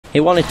He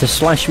wanted to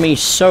slash me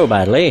so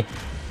badly.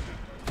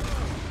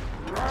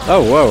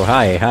 Oh, whoa,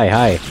 hi, hi,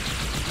 hi.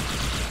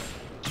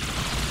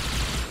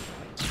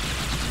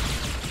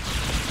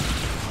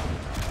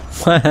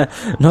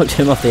 Knocked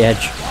him off the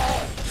edge.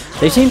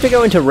 They seem to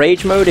go into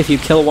rage mode if you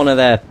kill one of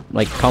their,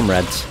 like,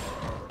 comrades.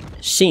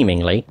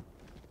 Seemingly.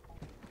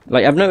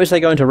 Like, I've noticed they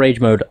go into rage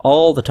mode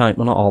all the time.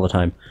 Well, not all the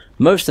time.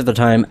 Most of the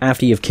time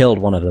after you've killed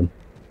one of them.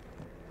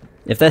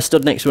 If they're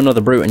stood next to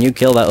another brute and you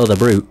kill that other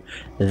brute,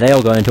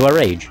 they'll go into a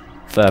rage.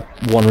 For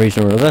one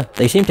reason or another.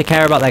 They seem to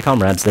care about their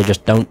comrades, they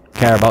just don't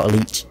care about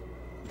elites.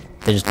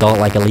 They just don't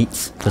like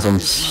elites for some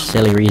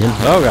silly reason.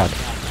 Oh god.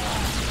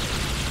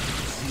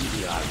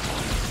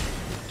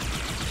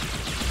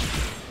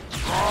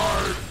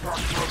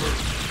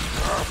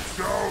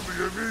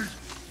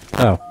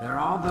 Oh. There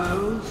are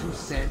those who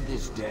said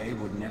this day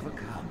would never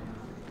come.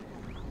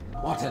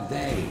 What are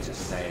they to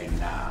say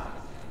now?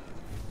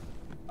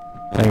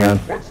 Hang on.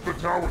 Once the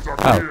towers are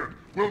cleared,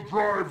 we'll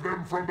drive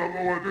them from the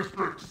lower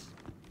districts.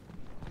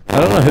 I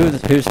don't know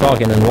who's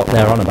talking and what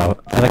they're on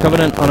about. Are the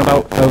Covenant on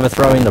about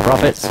overthrowing the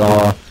prophets,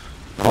 or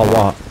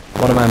what?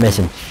 What am I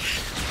missing?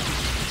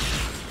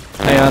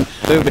 Hang on.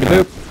 Boopity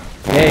boop.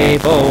 Yay,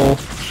 bull.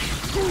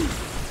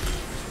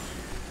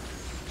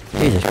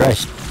 Jesus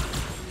Christ.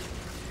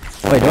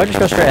 Wait, do I just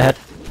go straight ahead?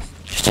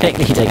 Just take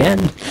these again?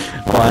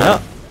 Why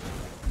not?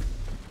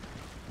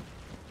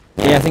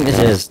 Yeah, I think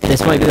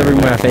this might be the room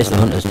where I face the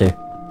hunters too.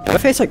 Do I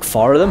face like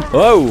 4 of them?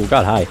 Whoa,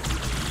 god hi.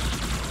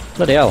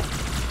 Bloody hell.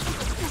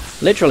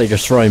 Literally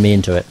just throwing me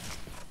into it.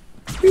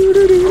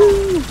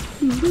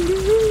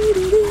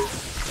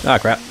 Ah,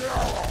 crap.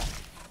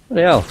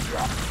 Bloody hell.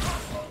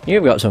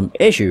 You've got some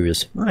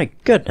issues. My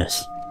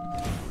goodness.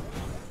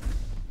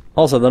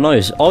 Also, the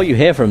noise. All you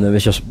hear from them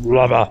is just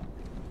rubber.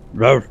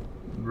 Rubber.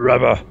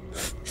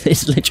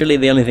 It's literally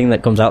the only thing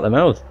that comes out their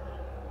mouth.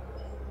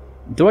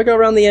 Do I go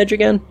around the edge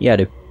again? Yeah, I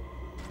do.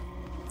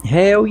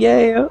 Hell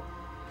yeah.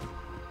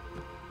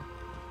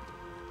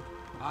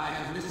 I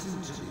have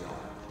listened to the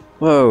oracle.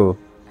 Whoa.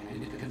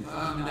 And it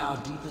confirmed our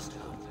deepest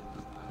hope.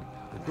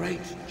 The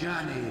great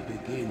journey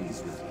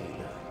begins with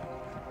here.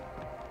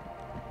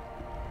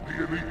 The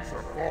elites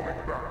are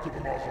falling back to the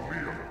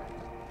mausoleum.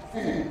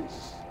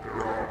 Fools! There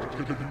are but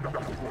nothing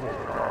for them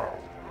now.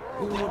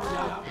 Who will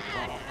doubt the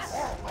prophets?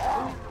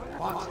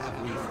 What have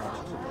we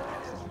foretold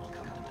has not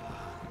come to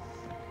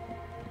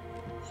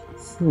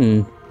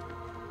pass?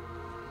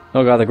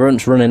 Oh god, the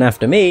grunt's running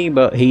after me,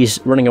 but he's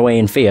running away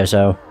in fear,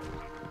 so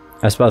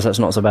I suppose that's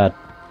not so bad.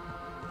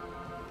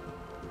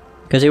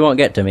 Because he won't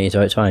get to me,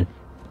 so it's fine.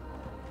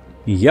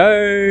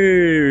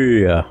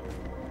 Yeah!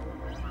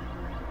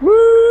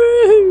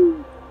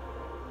 Woohoo!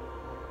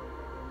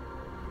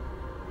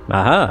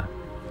 Aha!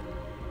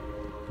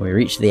 We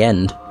reached the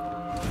end.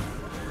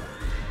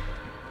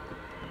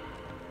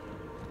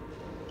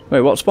 Wait,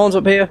 what spawns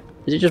up here?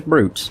 Is it just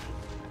brutes?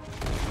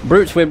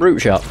 Brutes with brute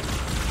shot.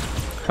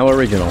 How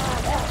original.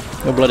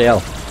 Oh bloody hell.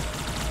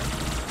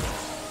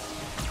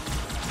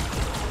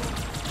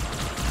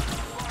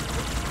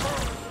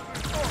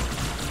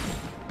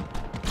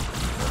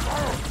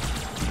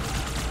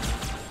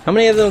 How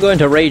many of them go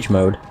into rage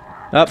mode?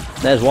 Oh,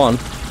 there's one.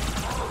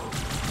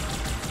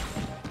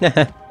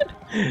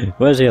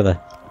 Where's the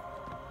other?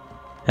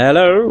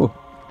 Hello?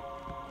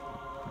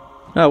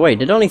 Oh wait,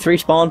 did only 3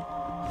 spawn?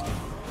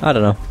 I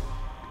don't know.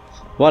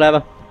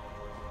 Whatever.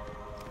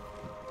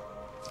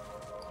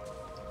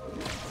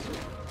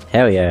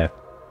 Hell yeah.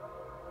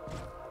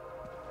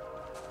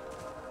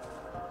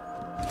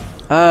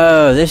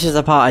 Oh, this is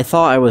the part I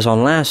thought I was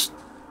on last.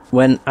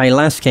 When I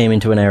last came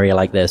into an area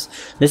like this.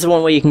 This is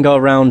one where you can go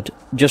around,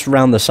 just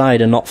around the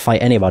side and not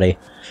fight anybody.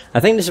 I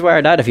think this is where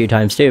I died a few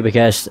times too,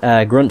 because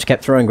grunts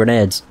kept throwing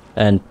grenades,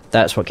 and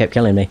that's what kept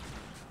killing me.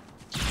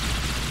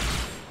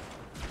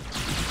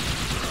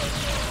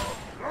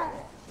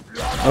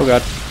 Oh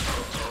god.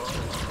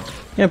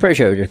 Yeah, I'm pretty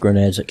sure it was just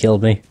grenades that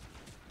killed me.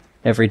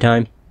 Every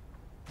time.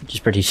 Which is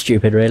pretty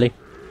stupid, really.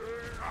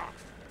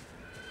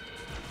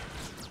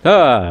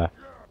 Ah!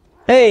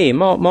 Hey,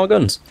 more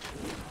guns!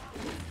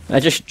 I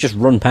just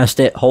run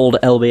past it, hold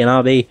LB and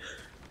RB,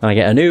 and I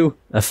get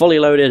a fully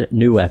loaded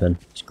new weapon.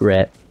 It's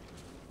great.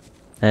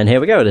 And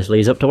here we go, this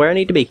leads up to where I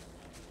need to be.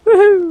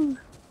 Woohoo!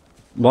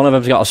 One of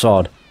them's got a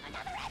sword.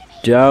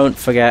 Don't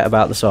forget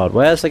about the sword.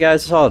 Where's the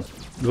guy's sword?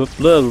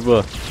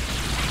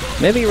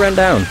 Maybe he ran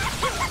down.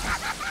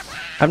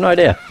 I have no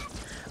idea.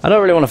 I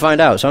don't really want to find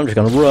out, so I'm just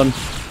gonna run.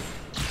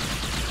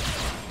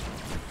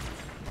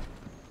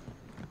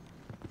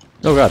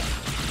 Oh god.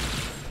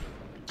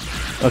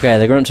 Okay,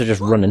 the grunts are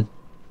just running.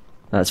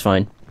 That's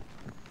fine.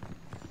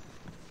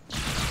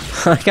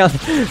 I can't.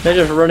 They're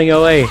just running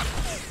away.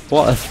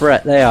 What a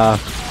threat they are.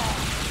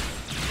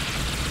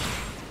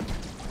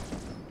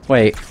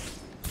 Wait.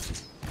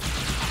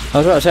 I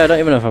was about to say, I don't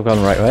even know if I've gone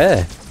the right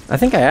way. I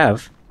think I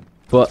have.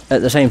 But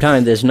at the same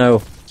time, there's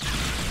no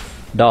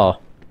door.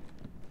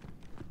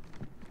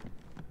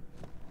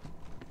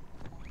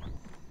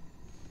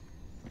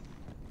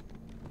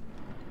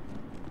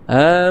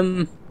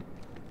 I'm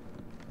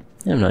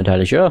not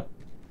entirely sure.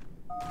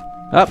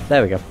 Oh,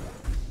 there we go.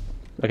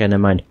 Okay, never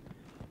mind.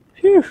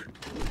 Phew.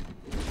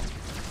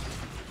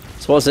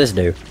 So what's this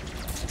do?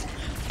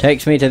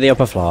 Takes me to the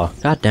upper floor.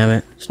 God damn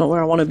it. It's not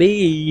where I want to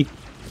be.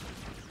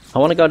 I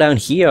want to go down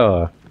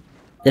here.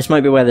 This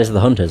might be where there's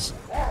the hunters.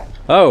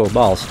 Oh,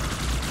 balls.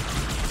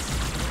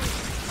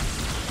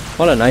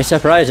 What a nice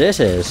surprise this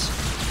is.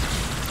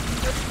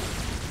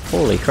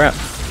 Holy crap.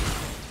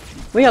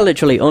 We are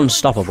literally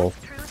unstoppable.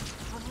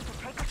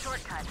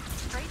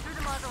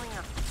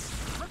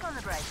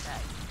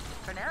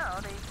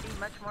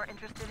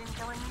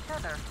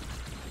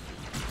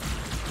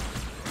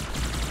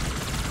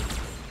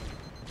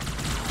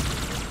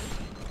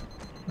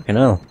 Fucking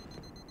hell.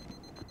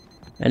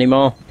 Any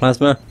more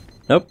plasma?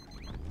 Nope.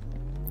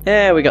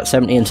 Yeah, we got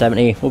 70 and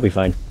 70. We'll be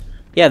fine.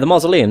 Yeah, the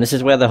mausoleum. This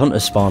is where the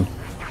hunters spawn.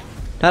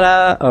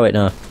 Ta-da! Oh wait,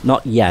 no.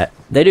 Not yet.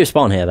 They do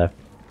spawn here, though.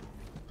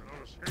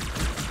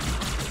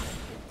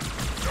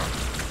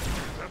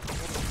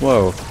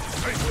 Whoa.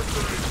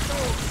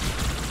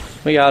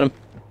 We got him.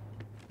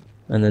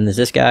 And then there's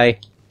this guy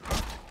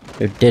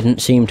who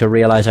didn't seem to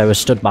realize I was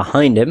stood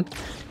behind him,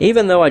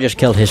 even though I just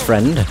killed his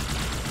friend.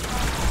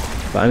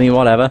 But I mean,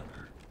 whatever.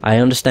 I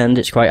understand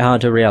it's quite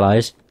hard to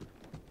realize.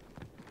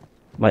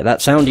 Like,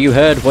 that sound you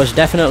heard was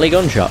definitely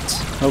gunshots.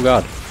 Oh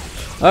god.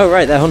 Oh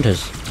right, they're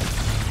hunters.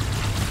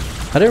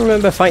 I don't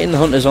remember fighting the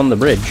hunters on the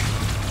bridge.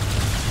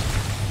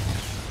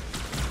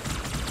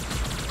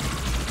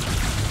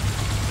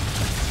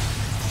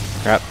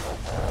 Crap.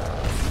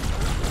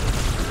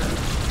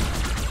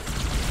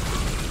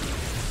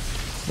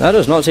 That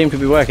does not seem to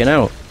be working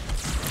out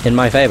in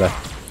my favour.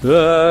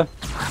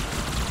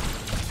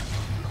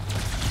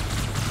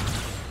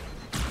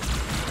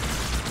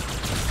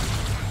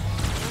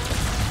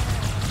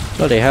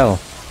 Bloody hell.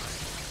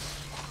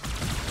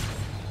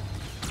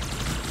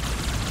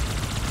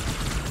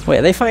 Wait,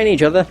 are they fighting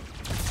each other?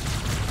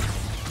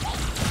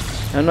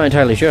 I'm not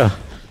entirely sure.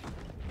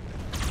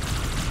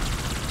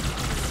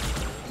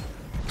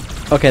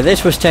 Okay,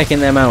 this was taking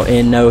them out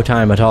in no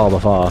time at all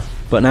before,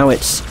 but now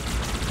it's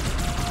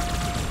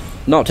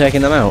not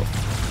taking them out.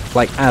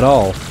 Like, at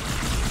all.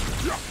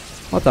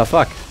 What the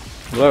fuck?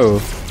 Whoa.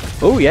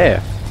 Oh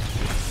yeah.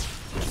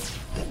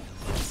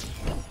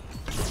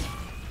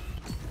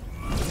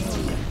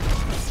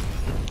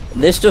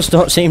 This does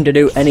not seem to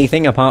do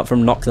anything apart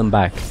from knock them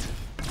back.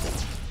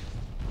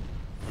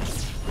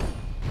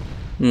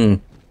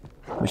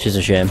 Which is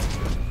a shame.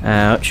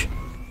 Ouch.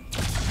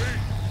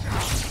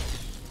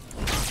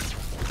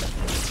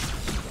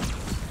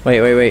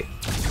 Wait.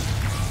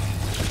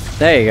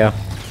 There you go.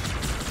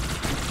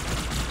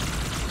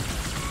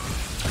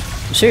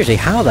 Seriously,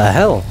 how the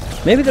hell?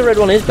 Maybe the red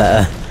one is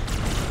better.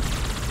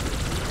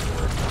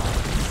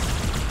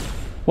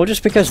 Well,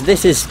 just because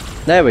this is...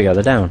 There we go,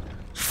 they're down.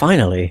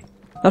 Finally.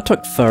 That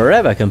took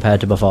forever compared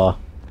to before.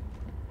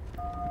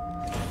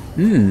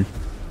 Never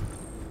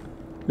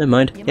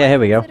mind. Yeah, here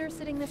we go.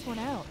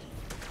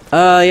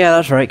 Yeah,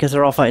 that's right, because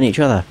they're all fighting each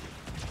other.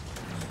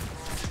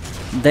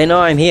 They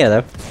know I'm here,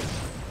 though.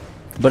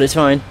 But it's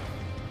fine.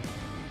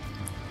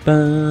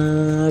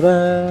 Ba,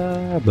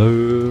 ba,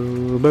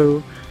 boo,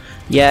 boo.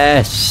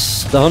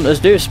 Yes, the hunters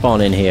do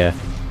spawn in here.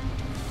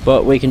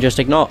 But we can just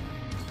ignore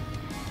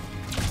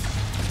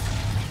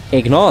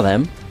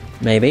them.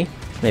 Maybe.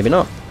 Maybe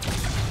not.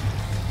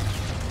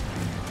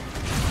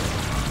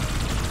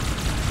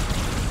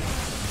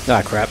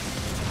 Ah, crap.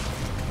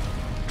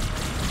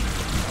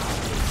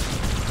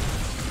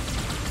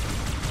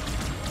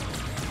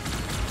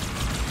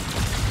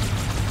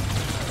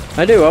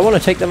 I want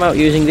to take them out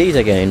using these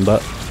again,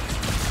 but...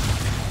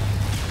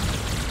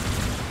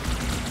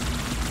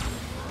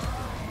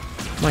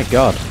 My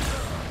god.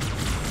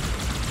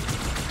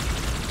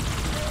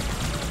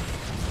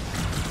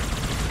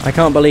 I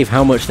can't believe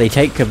how much they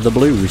take of the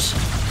blues.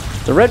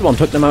 The red one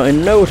took them out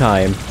in no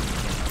time.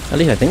 At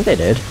least I think they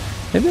did.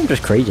 Maybe I'm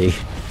just crazy.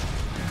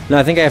 No,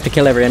 I think I have to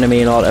kill every enemy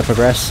in order to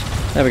progress.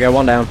 There we go,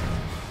 one down.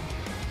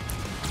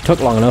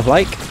 Took long enough,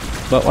 like,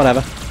 but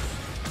whatever.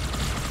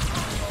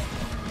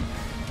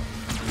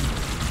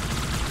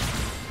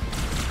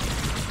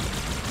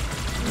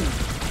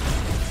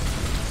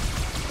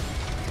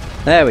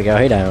 There we go,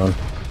 he down.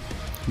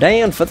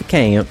 Down for the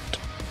count.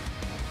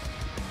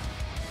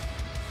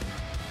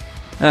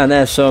 And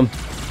there's some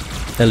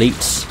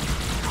elites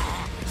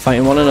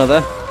fighting one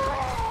another.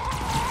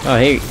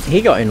 Oh,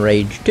 he got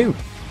enraged too.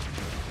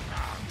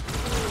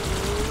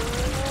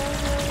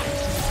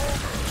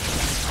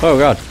 Oh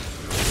god.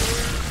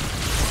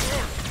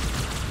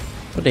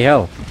 What the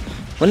hell?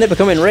 When they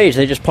become enraged,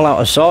 they just pull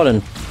out a sword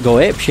and go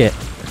apeshit.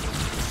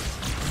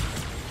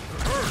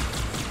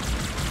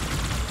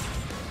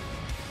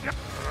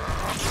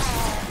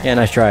 Yeah,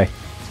 nice try.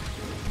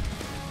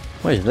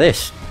 What is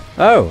this?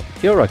 Oh,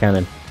 fuel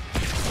cannon.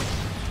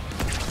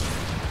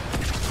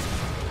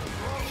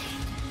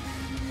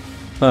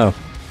 Oh.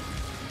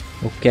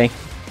 Okay.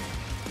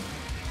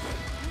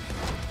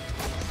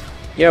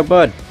 Yo,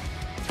 bud.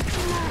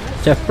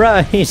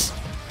 Surprise!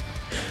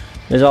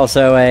 There's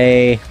also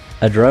a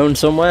drone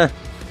somewhere.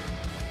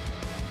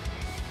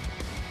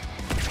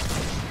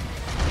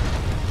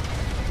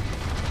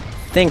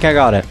 think I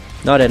got it.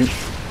 No, I didn't.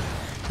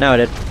 Now I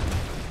did.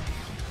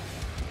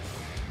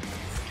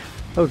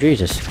 Oh,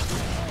 Jesus.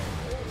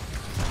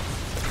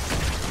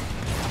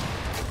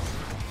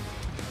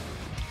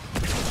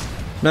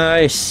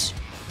 Nice.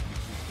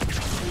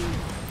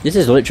 This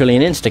is literally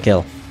an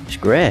insta-kill. It's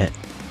great.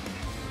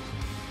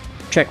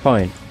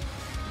 Checkpoint.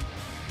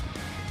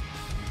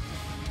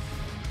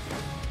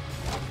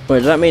 Wait,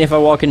 does that mean if I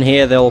walk in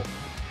here, they'll...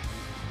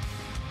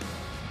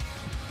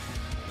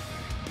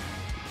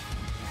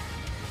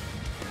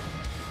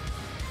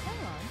 Hang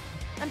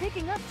on. I'm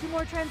picking up 2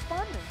 more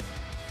transponders.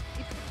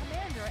 It's the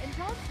commander and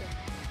Johnson.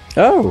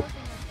 Oh!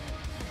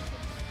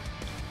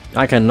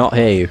 I cannot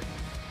hear you.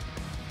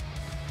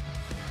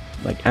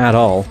 Like, at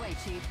all.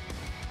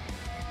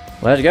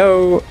 Let's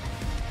go!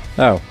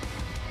 Oh.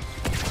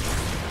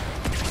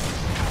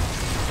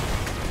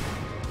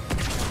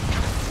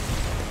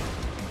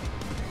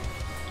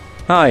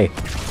 Hi.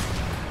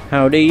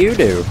 How do you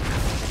do?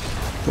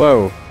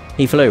 Whoa,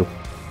 he flew.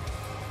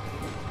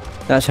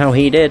 That's how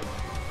he did.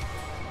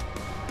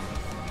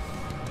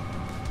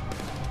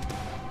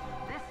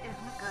 This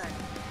isn't good.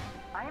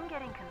 I am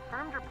getting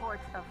confirmed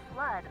reports of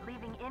flood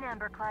leaving in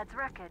Amberclad's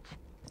wreckage.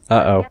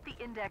 Uh-oh. Get the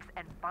index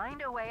and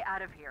find a way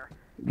out of here.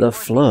 The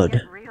before flood.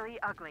 things get really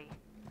ugly.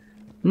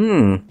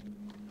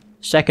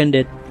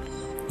 Seconded.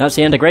 That's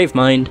the end of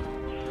Gravemind.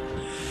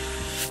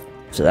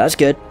 So that's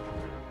good.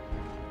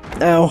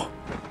 Now.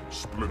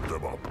 Split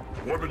them up.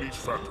 One in each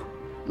phantom.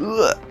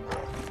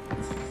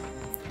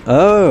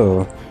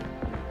 Oh.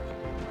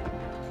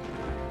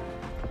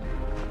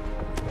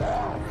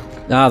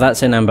 Ah,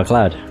 that's in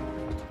Amberclad.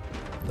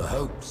 The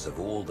hopes of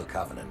all the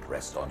Covenant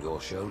rest on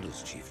your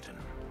shoulders, Chieftain.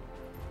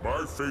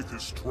 My faith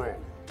is strong.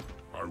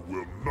 I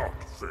will not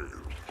fail.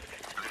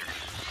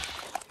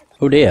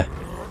 Oh dear.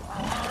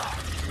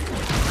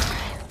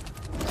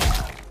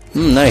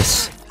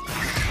 Nice.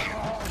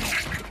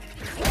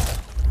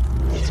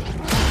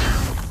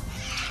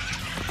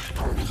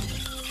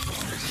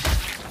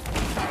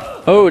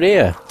 Oh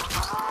dear.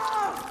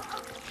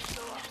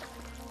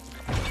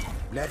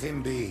 Let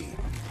him be.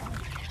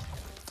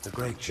 The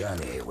great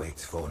journey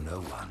waits for no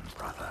one,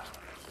 brother.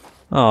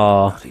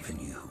 Aw, Not even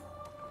you.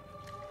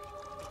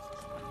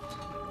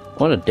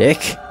 what a dick.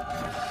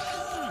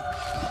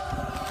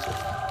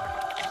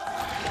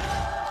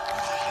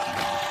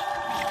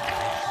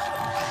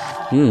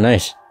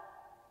 Nice.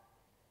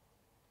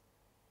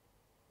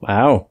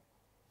 Wow.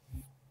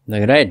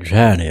 The great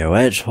journey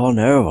waits for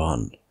no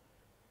one.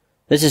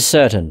 This is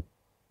certain.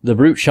 The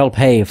brute shall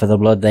pay for the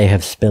blood they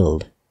have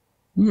spilled.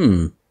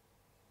 Do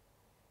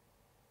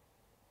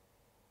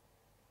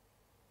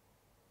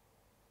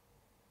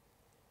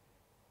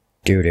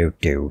do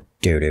do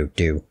do do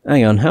do.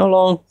 Hang on, how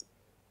long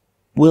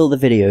will the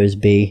videos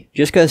be?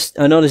 Just because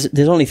I know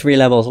there's only 3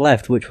 levels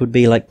left, which would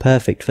be like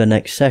perfect for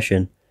next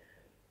session.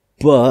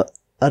 But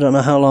I don't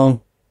know how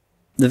long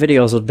the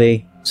videos would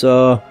be.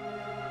 So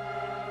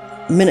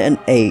a minute and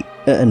 8,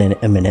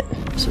 a minute.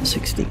 So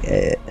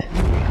 68.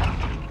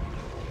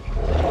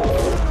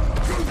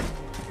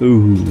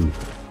 Ooh.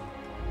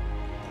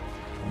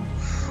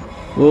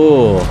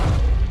 Oh.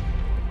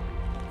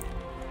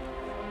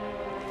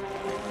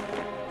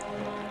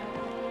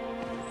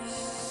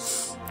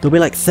 There'll be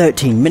like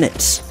 13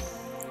 minutes.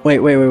 Wait.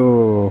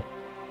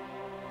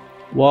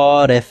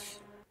 What if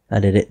I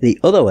did it the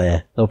other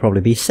way? There'll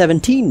probably be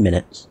 17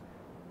 minutes.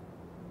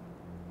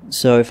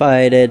 So if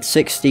I did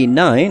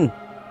 69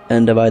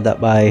 and divide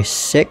that by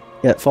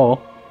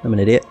 4, I'm an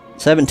idiot.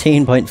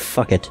 17 point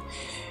fuck it.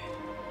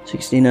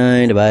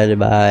 69 divided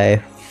by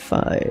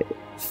 5.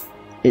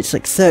 It's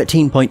like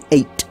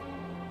 13.8.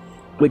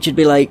 Which would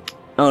be like,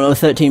 I don't know,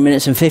 13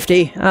 minutes and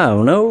 50? I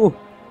don't know.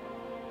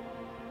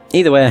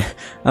 Either way,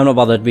 I'm not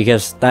bothered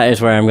because that is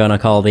where I'm going to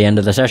call the end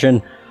of the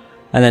session.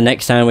 And then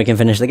next time we can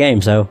finish the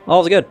game, so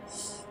all's good.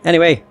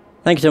 Anyway,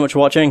 thank you so much for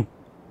watching.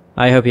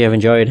 I hope you have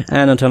enjoyed,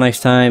 and until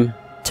next time,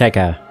 take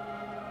care.